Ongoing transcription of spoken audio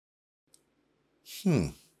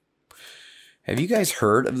Have you guys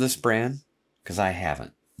heard of this brand? Because I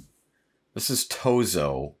haven't. This is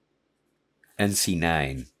TOZO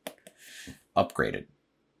NC9 upgraded.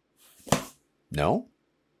 No?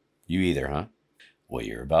 You either, huh? Well,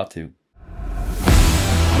 you're about to.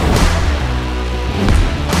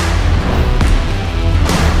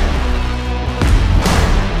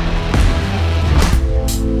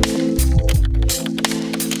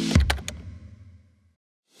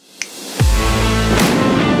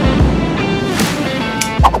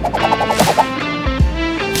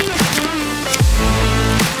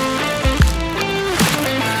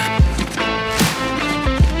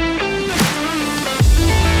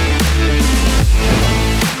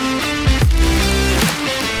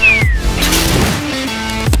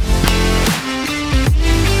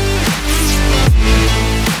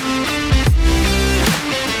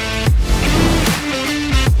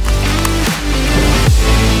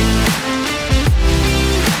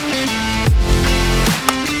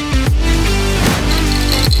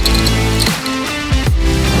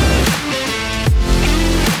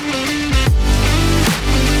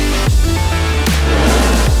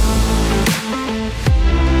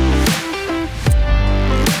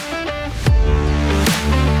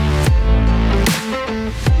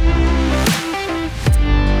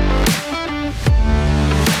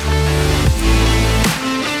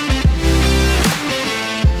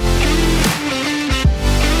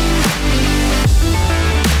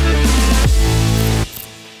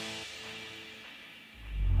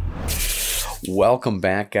 Welcome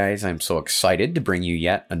back, guys. I'm so excited to bring you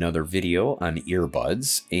yet another video on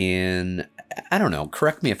earbuds. And I don't know,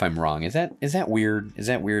 correct me if I'm wrong. Is that weird? Is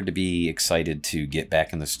that weird to be excited to get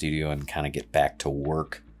back in the studio and kind of get back to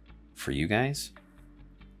work for you guys?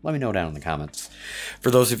 Let me know down in the comments.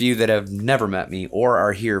 For those of you that have never met me or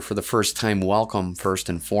are here for the first time, welcome first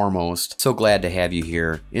and foremost. So glad to have you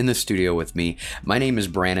here in the studio with me. My name is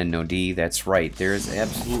Brannon No. That's right, there's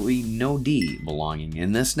absolutely no D belonging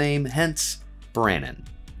in this name, hence Brannon,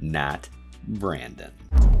 not Brandon.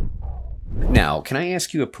 Now, can I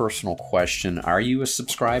ask you a personal question? Are you a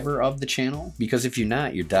subscriber of the channel? Because if you're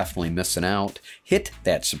not, you're definitely missing out. Hit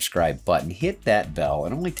that subscribe button, hit that bell.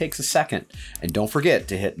 It only takes a second. And don't forget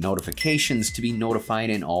to hit notifications to be notified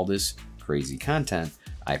in all this crazy content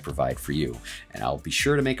I provide for you. And I'll be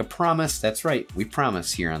sure to make a promise. That's right, we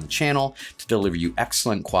promise here on the channel to deliver you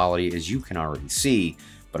excellent quality, as you can already see,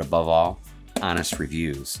 but above all, honest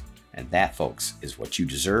reviews. And that, folks, is what you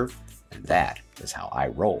deserve, and that is how I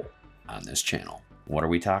roll on this channel. What are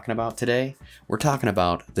we talking about today? We're talking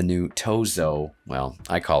about the new TOZO, well,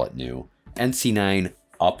 I call it new, NC9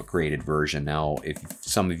 upgraded version. Now, if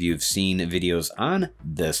some of you have seen videos on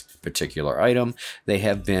this particular item, they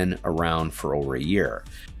have been around for over a year.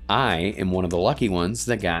 I am one of the lucky ones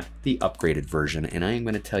that got the upgraded version, and I am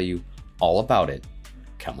going to tell you all about it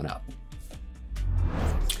coming up.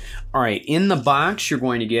 All right, in the box, you're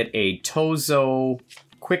going to get a TOZO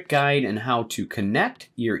quick guide on how to connect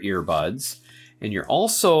your earbuds. And you're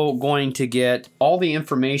also going to get all the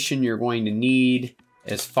information you're going to need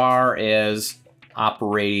as far as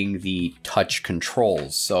operating the touch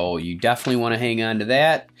controls. So you definitely want to hang on to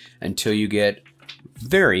that until you get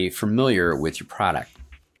very familiar with your product.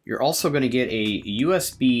 You're also going to get a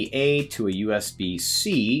USB-A to a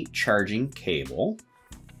USB-C charging cable.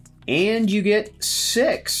 And you get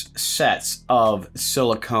 6 sets of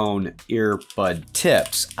silicone earbud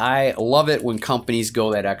tips. I love it when companies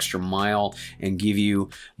go that extra mile and give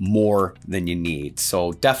you more than you need.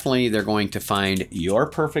 So definitely they're going to find your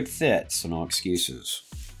perfect fit, so no excuses.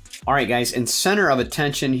 All right, guys, in center of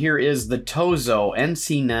attention, here is the TOZO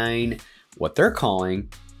NC9, what they're calling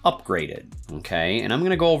upgraded, okay? And I'm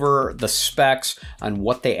gonna go over the specs on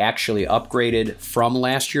what they actually upgraded from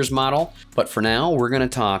last year's model. But for now, we're gonna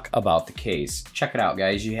talk about the case. Check it out,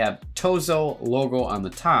 guys. You have TOZO logo on the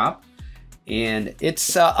top, and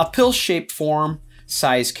it's a pill-shaped form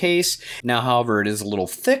size case. Now, however, it is a little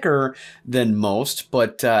thicker than most,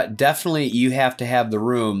 but definitely you have to have the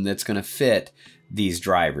room that's gonna fit these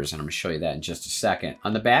drivers, and I'm going to show you that in just a second.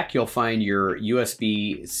 On the back, you'll find your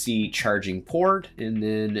USB-C charging port, and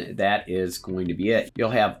then that is going to be it. You'll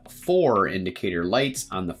have 4 indicator lights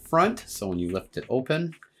on the front, so when you lift it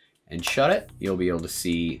open and shut it, you'll be able to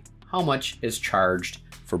see how much is charged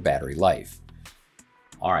for battery life.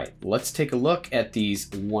 All right, let's take a look at these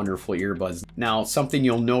wonderful earbuds. Now, something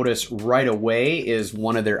you'll notice right away is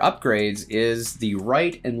one of their upgrades is the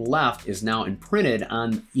right and left is now imprinted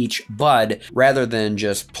on each bud rather than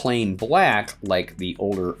just plain black like the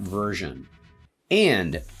older version.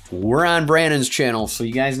 And we're on Brannon's channel, so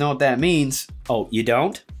you guys know what that means. Oh, you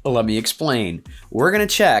don't? Let me explain. We're gonna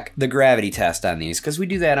check the gravity test on these because we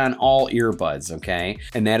do that on all earbuds, okay?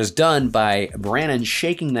 And that is done by Brannon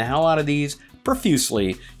shaking the hell out of these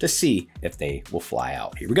profusely to see if they will fly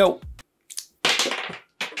out. Here we go.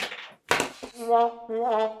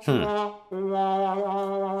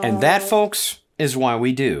 And that, folks, is why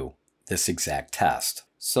we do this exact test.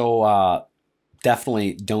 So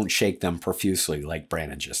definitely don't shake them profusely like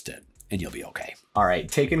Brannon just did, and you'll be okay. All right,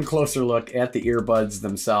 taking a closer look at the earbuds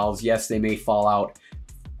themselves. Yes, they may fall out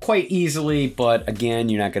quite easily, but again,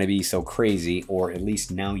 you're not gonna be so crazy, or at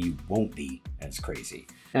least now you won't be as crazy.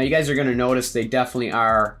 Now you guys are gonna notice they definitely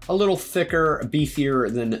are a little thicker,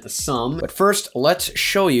 beefier than some. But first, let's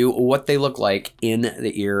show you what they look like in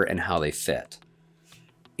the ear and how they fit.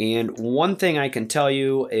 And one thing I can tell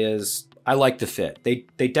you is I like the fit.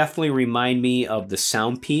 They definitely remind me of the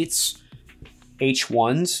Soundpeats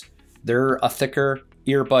H1s. They're a thicker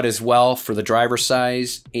earbud as well for the driver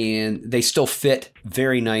size, and they still fit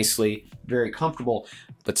very nicely, very comfortable.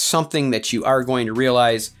 But something that you are going to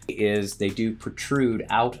realize is they do protrude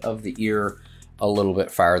out of the ear a little bit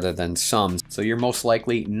farther than some. So you're most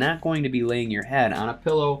likely not going to be laying your head on a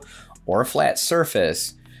pillow or a flat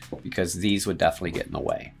surface because these would definitely get in the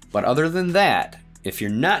way. But other than that, if you're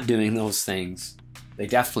not doing those things, they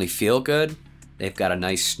definitely feel good. They've got a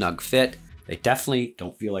nice snug fit. They definitely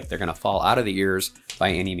don't feel like they're gonna fall out of the ears by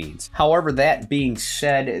any means. However, that being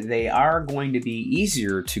said, they are going to be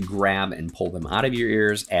easier to grab and pull them out of your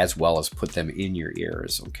ears as well as put them in your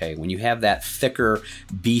ears, okay? When you have that thicker,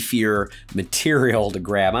 beefier material to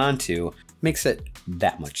grab onto, makes it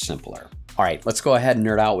that much simpler. All right, let's go ahead and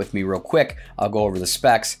nerd out with me real quick. I'll go over the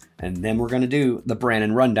specs, and then we're gonna do the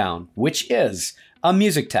Brannon rundown, which is a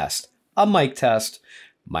music test, a mic test,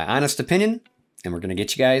 my honest opinion, and we're gonna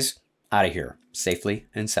get you guys out of here safely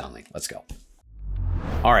and soundly. Let's go.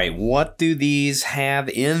 All right, what do these have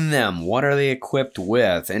in them? What are they equipped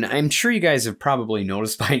with? And I'm sure you guys have probably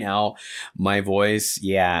noticed by now my voice.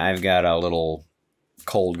 Yeah, I've got a little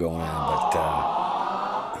cold going on,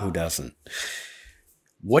 but who doesn't?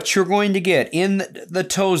 What you're going to get in the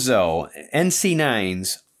TOZO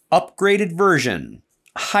NC9's upgraded version,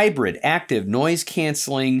 hybrid active noise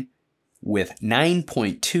canceling with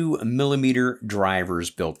 9.2 millimeter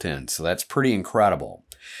drivers built in. So that's pretty incredible.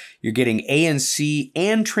 You're getting ANC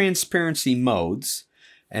and transparency modes,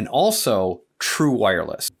 and also true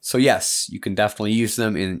wireless. So yes, you can definitely use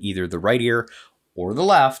them in either the right ear or the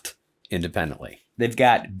left independently. They've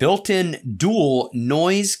got built-in dual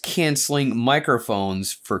noise canceling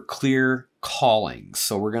microphones for clear calling.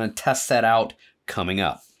 So we're gonna test that out coming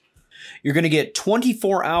up. You're going to get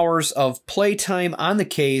 24 hours of playtime on the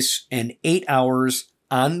case and 8 hours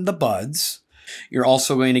on the buds. You're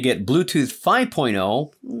also going to get Bluetooth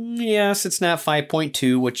 5.0. Yes, it's not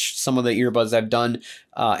 5.2, which some of the earbuds I've done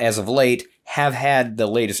as of late have had the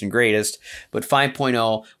latest and greatest, but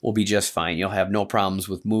 5.0 will be just fine. You'll have no problems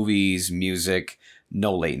with movies, music,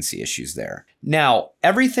 no latency issues there. Now,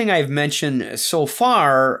 everything I've mentioned so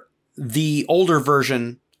far, the older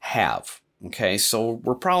version have. Okay, so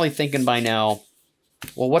we're probably thinking by now,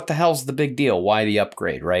 well, what the hell's the big deal? Why the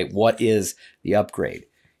upgrade, right? What is the upgrade?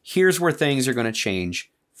 Here's where things are going to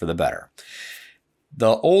change for the better.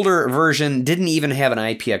 The older version didn't even have an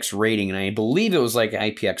IPX rating, and I believe it was like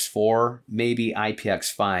IPX4, maybe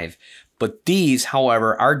IPX5. But these,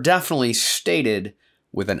 however, are definitely stated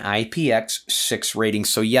with an IPX6 rating.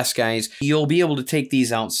 So yes, guys, you'll be able to take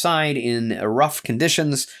these outside in rough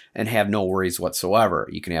conditions and have no worries whatsoever.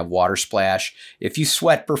 You can have water splash. If you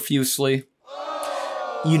sweat profusely,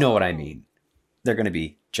 you know what I mean. They're gonna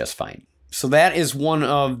be just fine. So that is one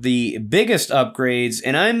of the biggest upgrades,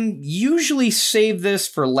 and I'm usually save this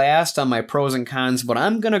for last on my pros and cons, but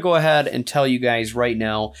I'm gonna go ahead and tell you guys right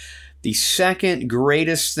now, the second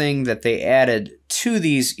greatest thing that they added to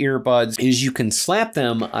these earbuds is you can slap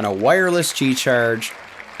them on a wireless G-Charge,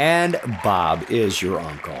 and Bob is your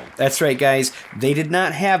uncle. That's right, guys. They did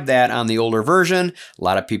not have that on the older version. A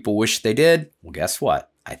lot of people wish they did. Well, guess what?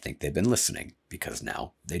 I think they've been listening, because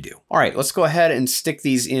now they do. All right, let's go ahead and stick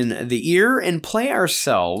these in the ear and play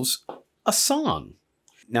ourselves a song.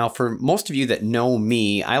 Now, for most of you that know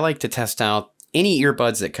me, I like to test out any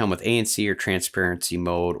earbuds that come with ANC or transparency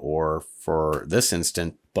mode, or for this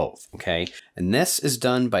instant, both, okay? And this is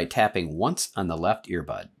done by tapping once on the left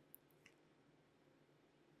earbud.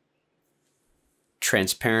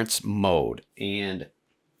 Transparency mode. And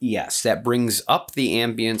yes, that brings up the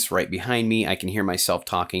ambience right behind me. I can hear myself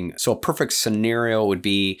talking. So a perfect scenario would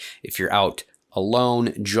be if you're out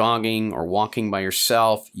alone, jogging, or walking by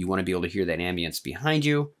yourself, you want to be able to hear that ambience behind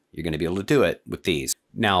you. You're going to be able to do it with these.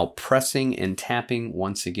 Now pressing and tapping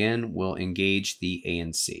once again will engage the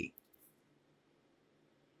ANC.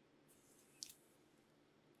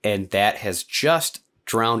 And that has just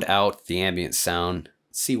drowned out the ambient sound.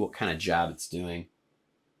 Let's see what kind of job it's doing.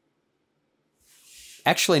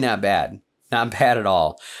 Actually not bad. Not bad at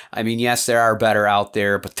all. I mean, yes, there are better out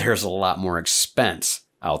there, but there's a lot more expense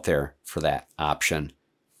out there for that option.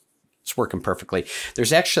 It's working perfectly.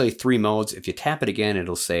 There's actually 3 modes. If you tap it again,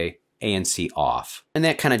 it'll say ANC off. And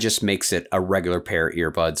that kind of just makes it a regular pair of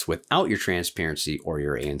earbuds without your transparency or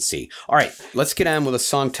your ANC. All right, let's get on with a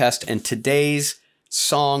song test. And today's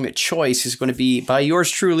song choice is going to be by yours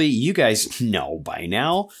truly. You guys know by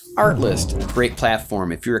now, ARTLIST. Great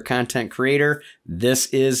platform. If you're a content creator, this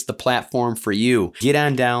is the platform for you. Get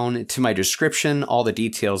on down to my description. All the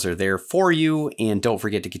details are there for you. And don't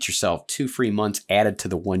forget to get yourself 2 free months added to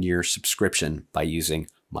the 1-year subscription by using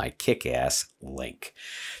my kick-ass link.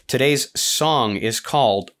 Today's song is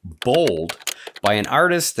called Bold by an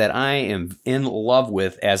artist that I am in love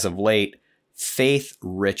with as of late, Faith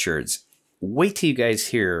Richards. Wait till you guys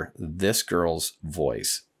hear this girl's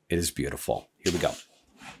voice. It is beautiful. Here we go.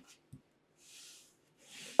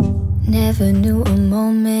 Never knew a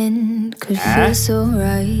moment could feel so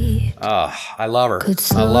right. Oh, I love her.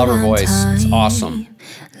 I love her voice. It's awesome.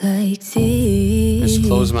 Like this. Just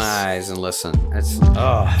close my eyes and listen. It's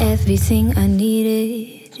everything I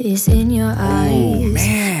needed is in your eyes. Oh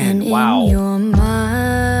man! And wow. In your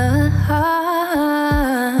mind.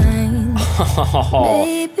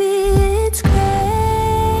 Baby, it's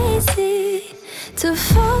crazy to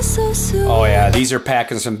fall so soon. Oh yeah, these are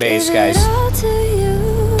packing some bass, guys.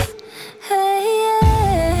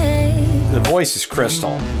 The voice is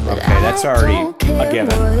crystal. Okay, that's already a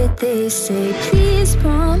given. What they say. Please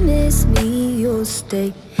promise me you'll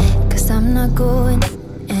stay, 'cause I'm not going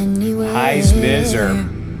anywhere. Highs, mids are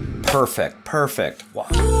perfect, perfect. Wow.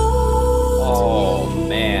 Oh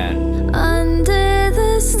man. Under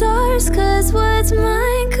the stars, 'cause what's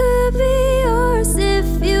mine could be yours if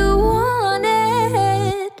you want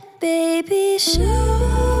it. Baby,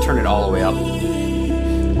 show. Turn it all the way up.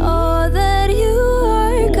 All that you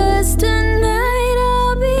are, 'cause tonight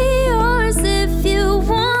I'll be yours if you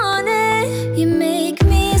want it. You make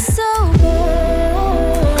me so bold.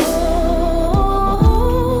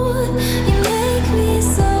 You make me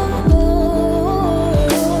so bold.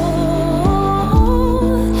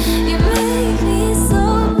 You make me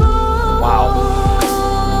so bold. Wow.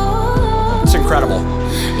 It's incredible.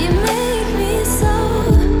 You make me so.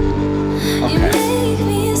 Okay. You make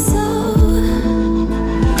me so.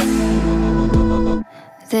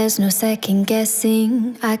 There's no second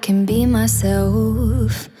guessing, I can be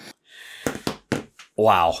myself.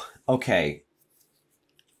 Wow. Okay.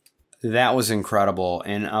 That was incredible.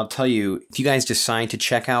 And I'll tell you, if you guys decide to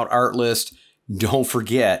check out ARTLIST, don't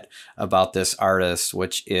forget about this artist,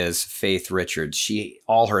 which is Faith Richards.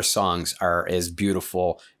 All her songs are as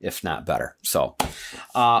beautiful, if not better. So,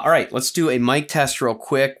 all right, let's do a mic test real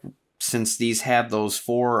quick. Since these have those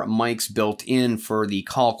 4 mics built in for the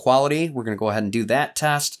call quality, we're going to go ahead and do that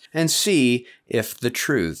test and see if the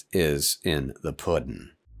truth is in the pudding.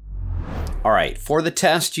 All right, for the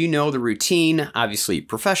test, you know the routine. Obviously,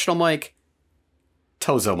 professional mic,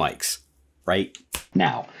 TOZO mics, right?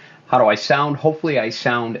 Now, how do I sound? Hopefully I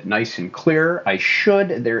sound nice and clear. I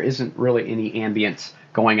should. There isn't really any ambience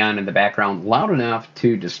going on in the background loud enough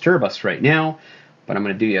to disturb us right now, but I'm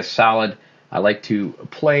going to do you a solid. I like to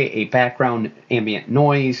play a background ambient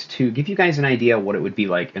noise to give you guys an idea what it would be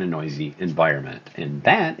like in a noisy environment. And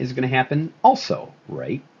that is going to happen also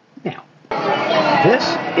right now. This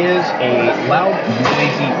is a loud,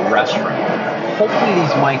 noisy restaurant. Hopefully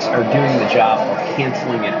these mics are doing the job of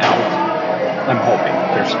canceling it out. I'm hoping.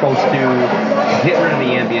 They're supposed to get rid of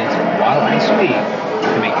the ambience while I speak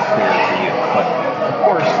to make it clear for you. But of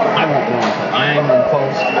course, I won't know until I'm in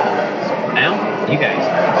post. So now, you guys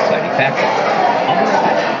are the deciding factor. I'll be right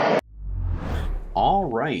back. All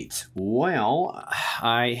right. Well,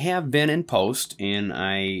 I have been in post, and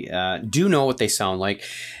I do know what they sound like.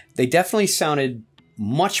 They definitely sounded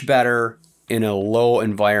much better in a low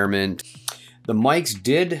environment. The mics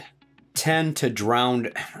did tend to drown.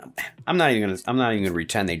 I'm not even gonna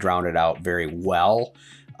pretend they drowned it out very well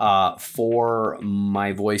for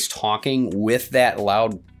my voice talking with that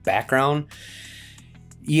loud background.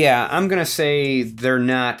 Yeah, I'm gonna say they're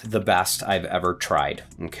not the best I've ever tried.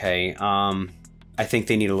 Okay, I think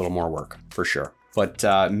they need a little more work for sure. But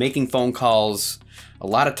making phone calls, a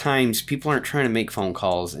lot of times people aren't trying to make phone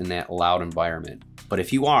calls in that loud environment. But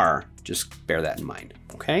if you are, just bear that in mind.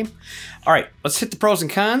 Okay. All right, let's hit the pros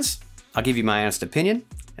and cons. I'll give you my honest opinion,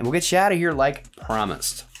 and we'll get you out of here like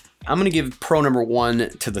promised. I'm gonna give pro number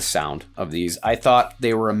 1 to the sound of these. I thought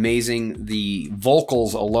they were amazing. The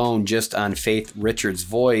vocals alone, just on Faith Richards'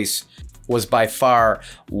 voice, was by far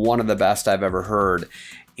one of the best I've ever heard.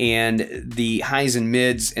 And the highs and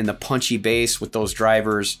mids and the punchy bass with those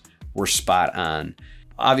drivers were spot on.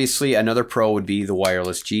 Obviously, another pro would be the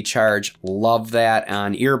wireless G-Charge. Love that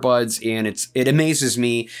on earbuds, and it amazes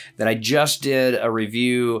me that I just did a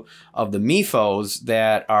review of the MeFos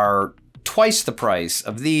that are twice the price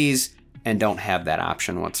of these and don't have that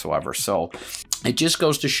option whatsoever. So it just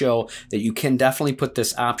goes to show that you can definitely put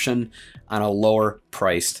this option on a lower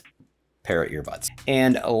priced pair of earbuds.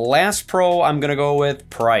 And last pro, I'm gonna go with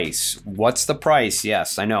price. What's the price?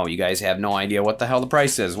 Yes, I know you guys have no idea what the hell the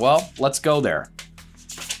price is. Well, let's go there.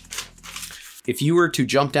 If you were to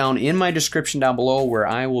jump down in my description down below, where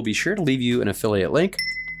I will be sure to leave you an affiliate link,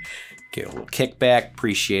 get a little kickback,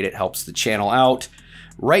 appreciate it, helps the channel out.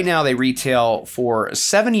 Right now they retail for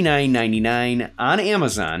 $79.99 on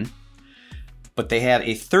Amazon, but they have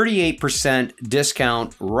a 38%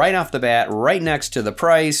 discount right off the bat, right next to the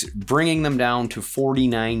price, bringing them down to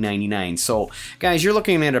 $49.99. So guys, you're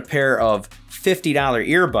looking at a pair of $50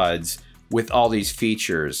 earbuds with all these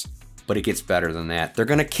features. But it gets better than that. They're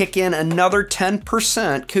gonna kick in another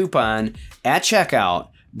 10% coupon at checkout,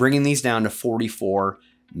 bringing these down to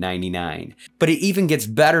 $44.99. But it even gets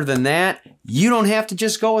better than that. You don't have to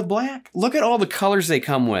just go with black. Look at all the colors they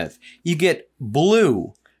come with. You get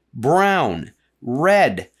blue, brown,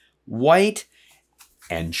 red, white,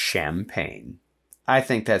 and champagne. I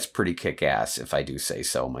think that's pretty kick-ass if I do say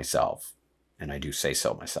so myself. And I do say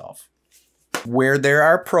so myself. Where there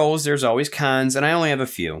are pros, there's always cons, and I only have a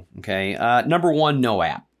few, okay? Number 1, no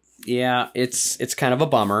app. Yeah, it's kind of a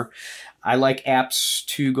bummer. I like apps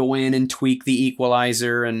to go in and tweak the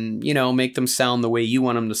equalizer and, you know, make them sound the way you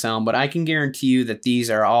want them to sound, but I can guarantee you that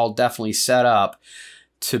these are all definitely set up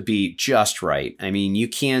to be just right. I mean, you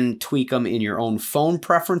can tweak them in your own phone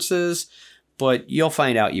preferences, but you'll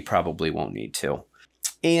find out you probably won't need to.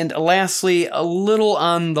 And lastly, a little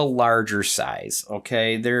on the larger size,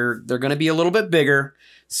 okay? They're gonna be a little bit bigger,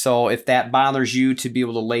 so if that bothers you to be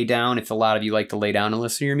able to lay down, if a lot of you like to lay down and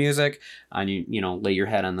listen to your music, and you know, lay your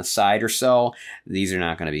head on the side or so, these are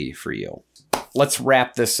not gonna be for you. Let's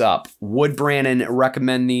wrap this up. Would Brannon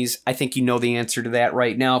recommend these? I think you know the answer to that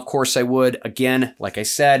right now. Of course I would. Again, like I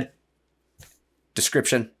said,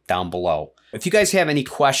 description down below. If you guys have any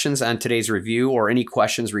questions on today's review or any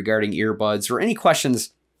questions regarding earbuds or any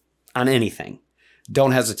questions on anything,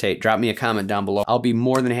 don't hesitate. Drop me a comment down below. I'll be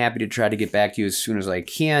more than happy to try to get back to you as soon as I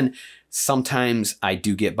can. Sometimes I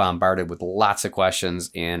do get bombarded with lots of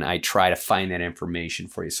questions and I try to find that information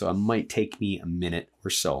for you. So it might take me a minute or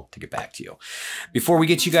so to get back to you. Before we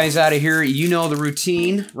get you guys out of here, you know the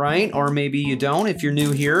routine, right? Or maybe you don't. If you're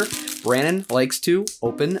new here, Brannon likes to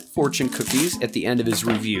open fortune cookies at the end of his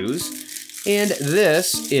reviews. And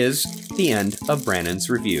this is the end of Brannon's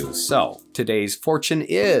reviews. So today's fortune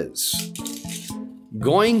is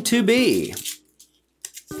going to be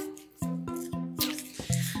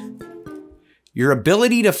your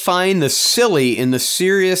ability to find the silly in the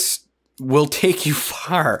serious will take you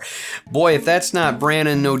far. Boy, if that's not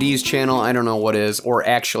Brannon No's channel, I don't know what is, or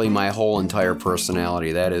actually my whole entire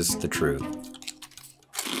personality. That is the truth.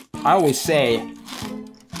 I always say,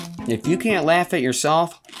 if you can't laugh at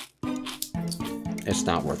yourself, it's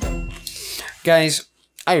not worth it. Guys,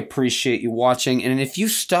 I appreciate you watching, and if you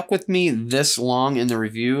stuck with me this long in the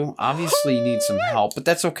review, obviously you need some help, but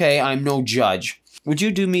that's okay, I'm no judge. Would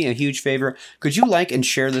you do me a huge favor? Could you like and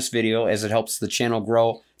share this video as it helps the channel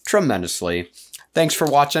grow tremendously? Thanks for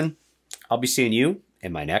watching. I'll be seeing you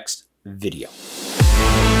in my next video.